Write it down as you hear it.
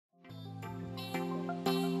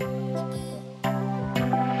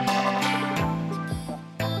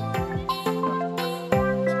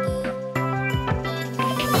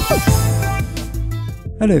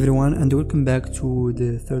Hello everyone, and welcome back to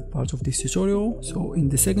the third part of this tutorial. So in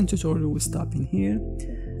the second tutorial we stop in here,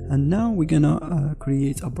 and now we're gonna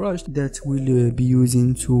create a brush that we'll be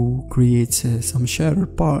using to create some shatter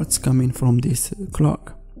parts coming from this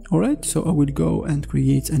clock. Alright, so I will go and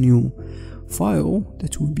create a new file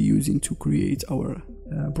that we'll be using to create our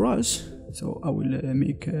brush. So I will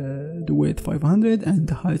make the width 500 and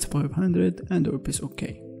the height 500 and the press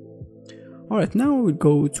OK. Alright, now I will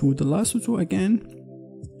go to the lasso tool again,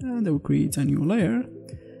 and I will create a new layer,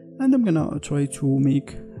 and I'm gonna try to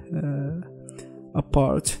make a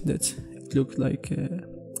part that it looks like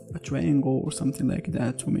a triangle or something like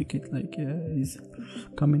that, to make it like is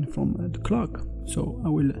coming from the clock. So I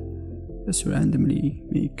will just randomly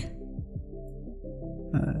make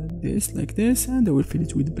this like this, and I will fill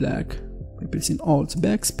it with black by pressing Alt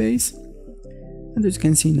backspace, and as you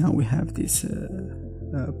can see now we have this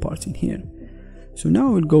part in here. So now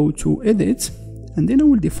I will go to edit, and then I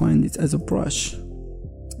will define it as a brush,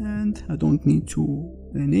 and I don't need to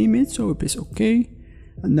name it, so I press OK.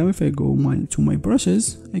 And now if I go to my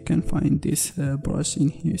brushes, I can find this brush in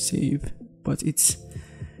here, save, but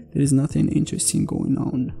there is nothing interesting going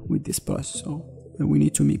on with this brush, so we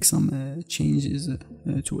need to make some changes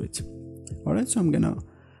to it. Alright, so I'm gonna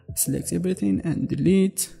select everything and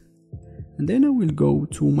delete, and then I will go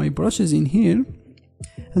to my brushes in here.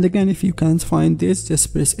 And again, if you can't find this,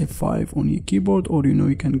 just press F5 on your keyboard, or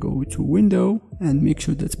you can go to window and make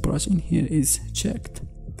sure that brush in here is checked.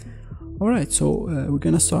 Alright, so we're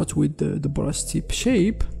gonna start with the brush tip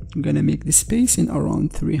shape. I'm gonna make the spacing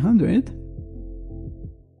around 300,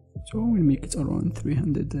 so we'll make it around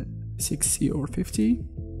 360 or 50,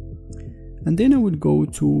 and then I will go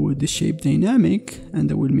to the shape dynamic and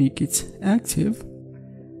I will make it active,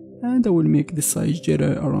 and I will make the size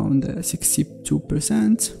jitter around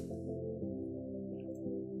 62%.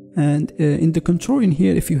 And in the control in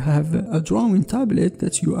here, if you have a drawing tablet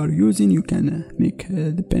that you are using, you can make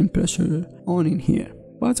the pen pressure on in here,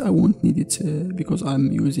 but I won't need it because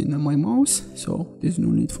I'm using my mouse, so there's no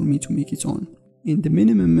need for me to make it on. In the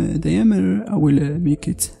minimum diameter, I will make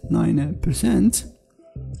it 9%,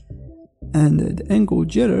 and the angle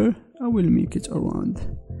jitter, I will make it around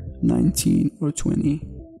 19 or 20.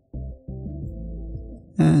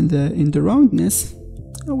 And in the roundness,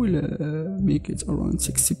 I will make it around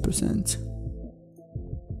 60%.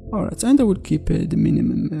 Alright, and I will keep the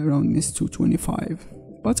minimum roundness to 25,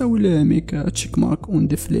 but I will make a check mark on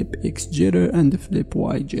the flip X jitter and the flip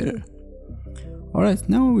Y jitter. Alright,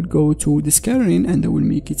 now I will go to the scattering and I will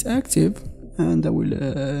make it active, and I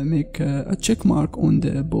will make a check mark on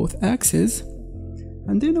the both axes,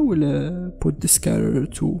 and then I will put the scatter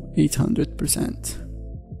to 800%.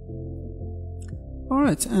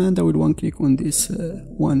 Alright, and I will one click on this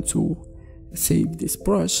one to save this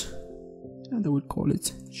brush, and I will call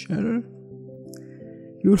it Shatter.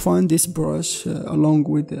 You will find this brush along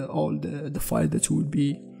with all the file that you will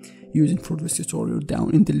be using for this tutorial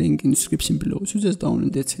down in the link in the description below, so just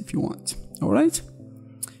download it if you want. Alright,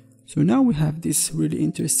 so now we have this really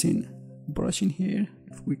interesting brush in here.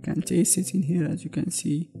 If we can taste it in here, as you can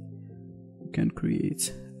see, we can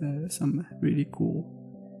create some really cool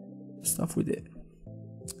stuff with it.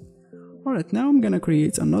 Alright, now I'm gonna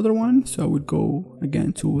create another one, so I would go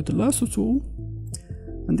again to the lasso tool,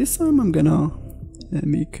 and this time I'm gonna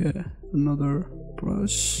make another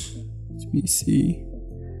brush. Let me see,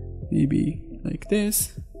 maybe like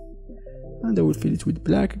this, and I will fill it with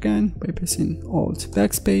black again by pressing Alt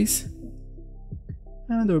backspace,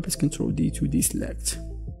 and I will press Ctrl D to deselect.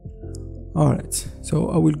 Alright,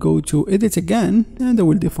 so I will go to edit again, and I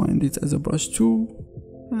will define it as a brush tool,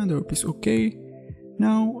 and I will press OK.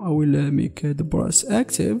 Now I will make the brush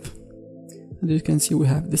active, and as you can see we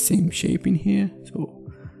have the same shape in here. So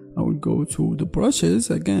I will go to the brushes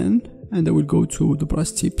again, and I will go to the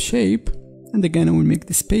brush tip shape, and again I will make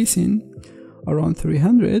the spacing around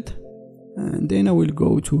 300, and then I will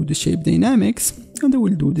go to the shape dynamics, and I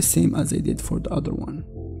will do the same as I did for the other one,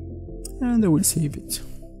 and I will save it.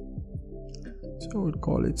 So I will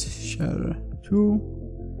call it Shatter 2.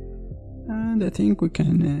 And I think we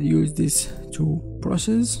can use these two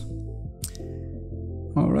brushes.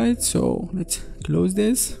 Alright, so let's close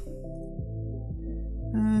this,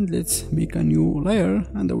 and let's make a new layer,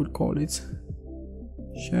 and I will call it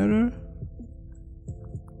Shatter.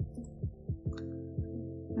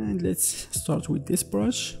 And let's start with this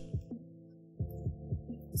brush.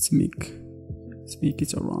 Let's make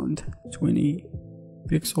it around 20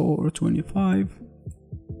 pixel or 25,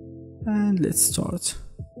 and let's start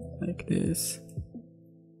like this.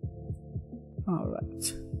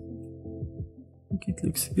 Alright, I think it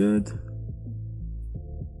looks good.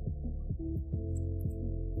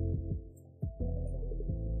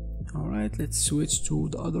 Alright, let's switch to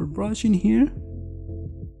the other brush in here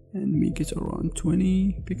and make it around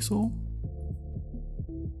 20 pixel.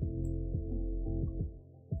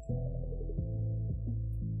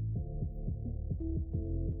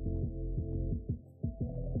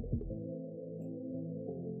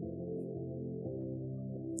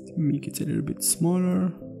 Make it a little bit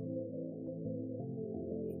smaller.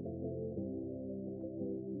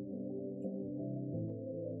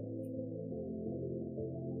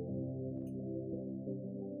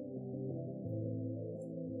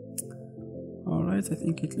 Alright, I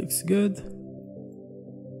think it looks good.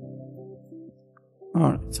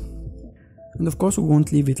 Alright, and of course we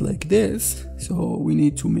won't leave it like this, so we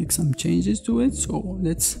need to make some changes to it. So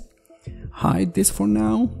let's hide this for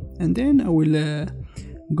now, and then I will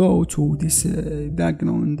go to this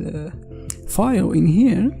background file in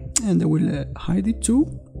here, and I will hide it too,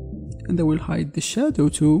 and I will hide the shadow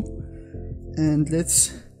too, and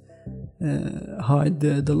let's hide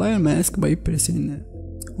the layer mask by pressing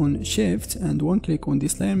on shift and one click on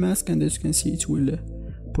this layer mask, and as you can see it will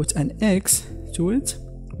put an X to it,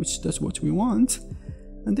 which that's what we want.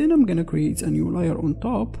 And then I'm gonna create a new layer on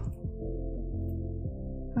top,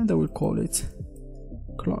 and I will call it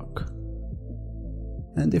clock.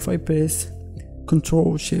 And if I press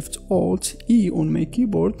Ctrl Shift Alt E on my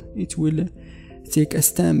keyboard, it will take a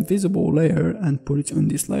stamp visible layer and put it on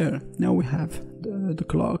this layer. Now we have the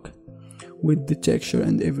clock with the texture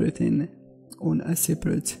and everything on a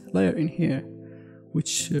separate layer in here,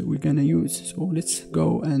 which we're gonna use. So let's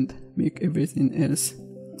go and make everything else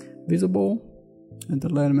visible, and the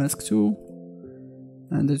layer mask too.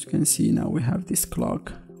 And as you can see, now we have this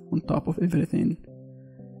clock on top of everything.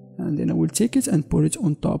 And then I will take it and put it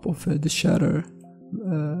on top of the shatter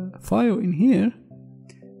file in here,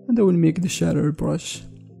 and I will make the shatter brush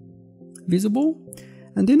visible,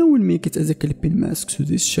 and then I will make it as a clipping mask to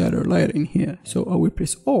this shatter layer in here. So I will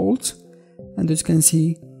press Alt, and as you can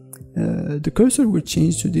see the cursor will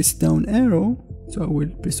change to this down arrow. So I will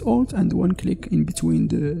press Alt and one click in between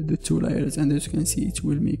the two layers, and as you can see it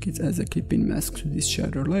will make it as a clipping mask to this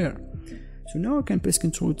shatter layer. So now I can press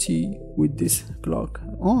Ctrl T with this clock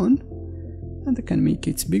on, and I can make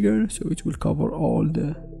it bigger so it will cover all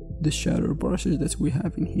the shatter brushes that we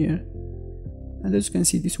have in here. And as you can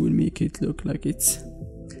see, this will make it look like it's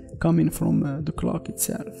coming from the clock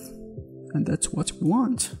itself, and that's what we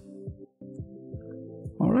want.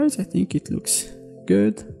 Alright, I think it looks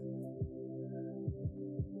good.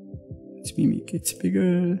 Let me make it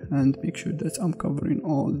bigger and make sure that I'm covering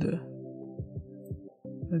all the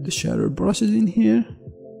shatter brushes in here.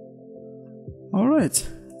 Alright,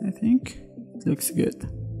 I think it looks good.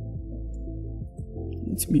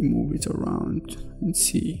 Let me move it around and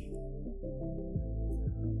see.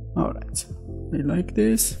 Alright, I like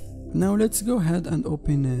this. Now let's go ahead and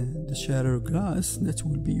open the shatter glass that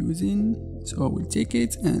we'll be using. So I will take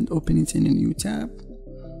it and open it in a new tab,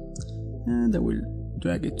 and I will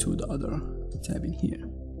drag it to the other tab in here,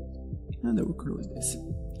 and I will close this.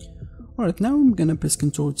 Alright, now I'm gonna press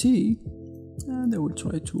Ctrl T, and I will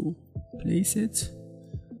try to place it.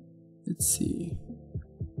 Let's see,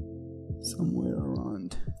 somewhere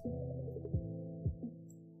around.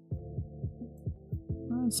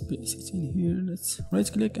 Let's place it in here. Let's right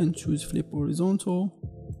click and choose flip horizontal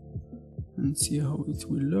and see how it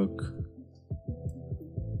will look.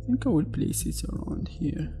 I think I will place it around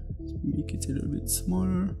here to make it a little bit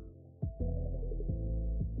smaller.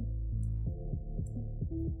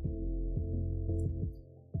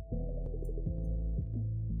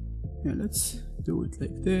 Yeah, let's do it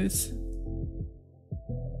like this.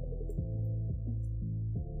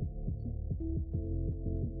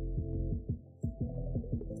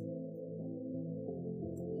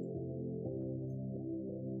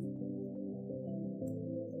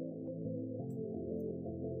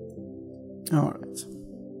 Alright,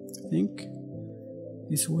 I think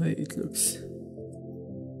this way it looks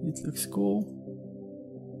cool.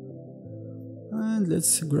 And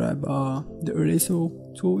let's grab the eraser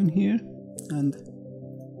tool in here, and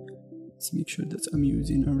let's make sure that I'm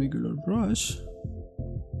using a regular brush,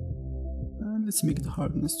 and let's make the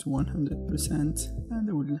hardness to 100%, and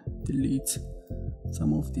I will delete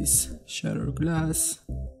some of this shatter glass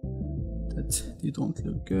that they don't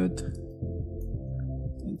look good.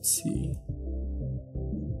 Let's see.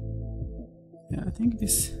 Yeah, I think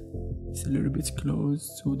this is a little bit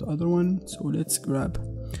close to the other one, so let's grab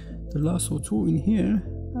the lasso tool in here,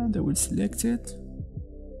 and I will select it,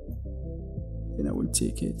 then I will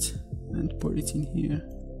take it and put it in here.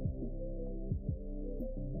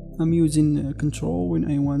 I'm using control when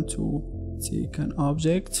I want to take an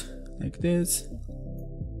object like this,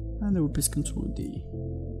 and I will press Ctrl D.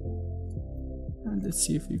 And let's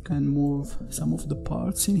see if we can move some of the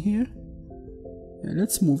parts in here. Yeah,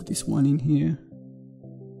 let's move this one in here.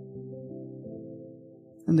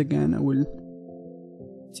 And again I will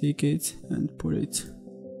take it and put it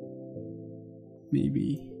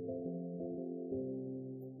maybe,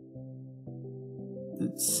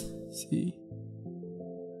 let's see,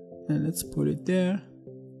 and let's put it there,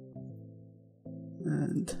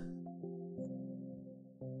 and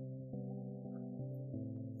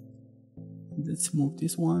let's move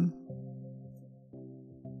this one.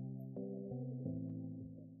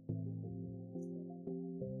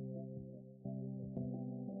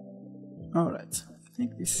 Alright, I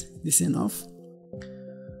think this is enough.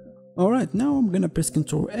 Alright, now I'm gonna press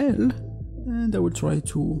Ctrl L and I will try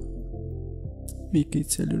to make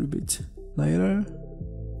it a little bit lighter,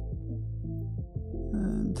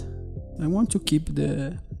 and I want to keep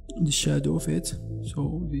the shadow of it,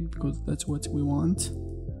 so because that's what we want.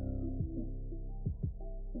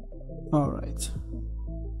 Alright,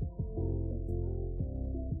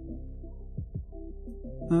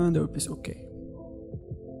 and I will press OK.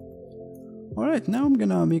 Alright, now I'm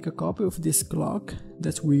gonna make a copy of this clock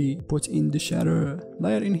that we put in the shatter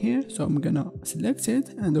layer in here. So I'm gonna select it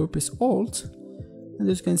and I will press Alt, and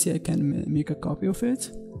as you can see I can make a copy of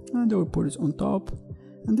it, and I will put it on top.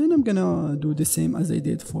 And then I'm gonna do the same as I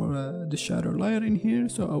did for the shatter layer in here.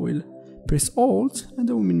 So I will press Alt and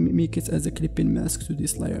I will make it as a clip-in mask to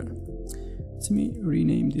this layer. Let me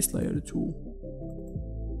rename this layer to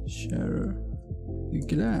shatter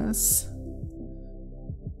glass.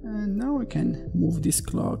 And now I can move this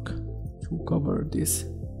clock to cover this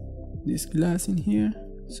glass in here,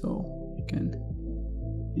 so you can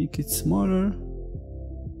make it smaller.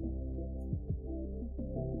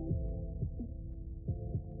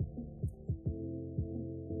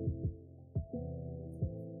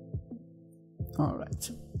 Alright,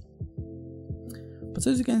 but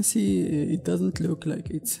as you can see it doesn't look like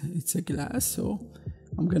it's a glass, so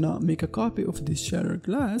I'm gonna make a copy of this shatter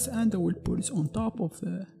glass and I will put it on top of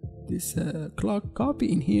this clock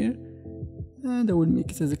copy in here, and I will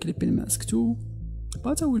make it as a clip-in mask too,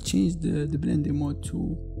 but I will change the blending mode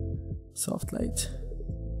to soft light.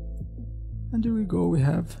 And there we go, we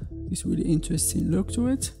have this really interesting look to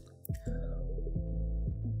it,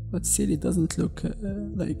 but still it doesn't look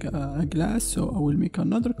like a glass, so I will make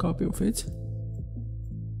another copy of it.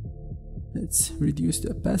 Let's reduce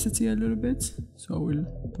the opacity a little bit, so I will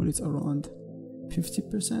put it around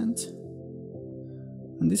 50%,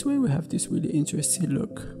 and this way we have this really interesting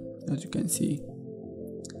look. As you can see,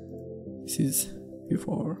 this is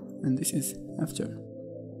before and this is after.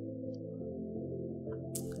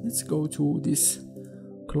 Let's go to this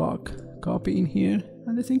clock copy in here,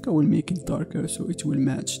 and I think I will make it darker so it will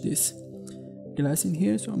match this glass in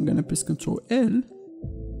here. So I'm gonna press Ctrl L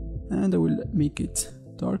and I will make it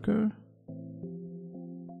darker.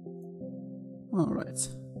 Alright.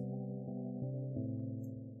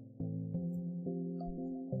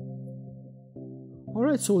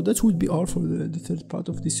 Alright, so that would be all for the third part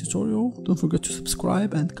of this tutorial. Don't forget to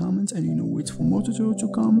subscribe and comment, and wait for more tutorials to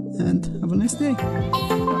come, and have a nice day.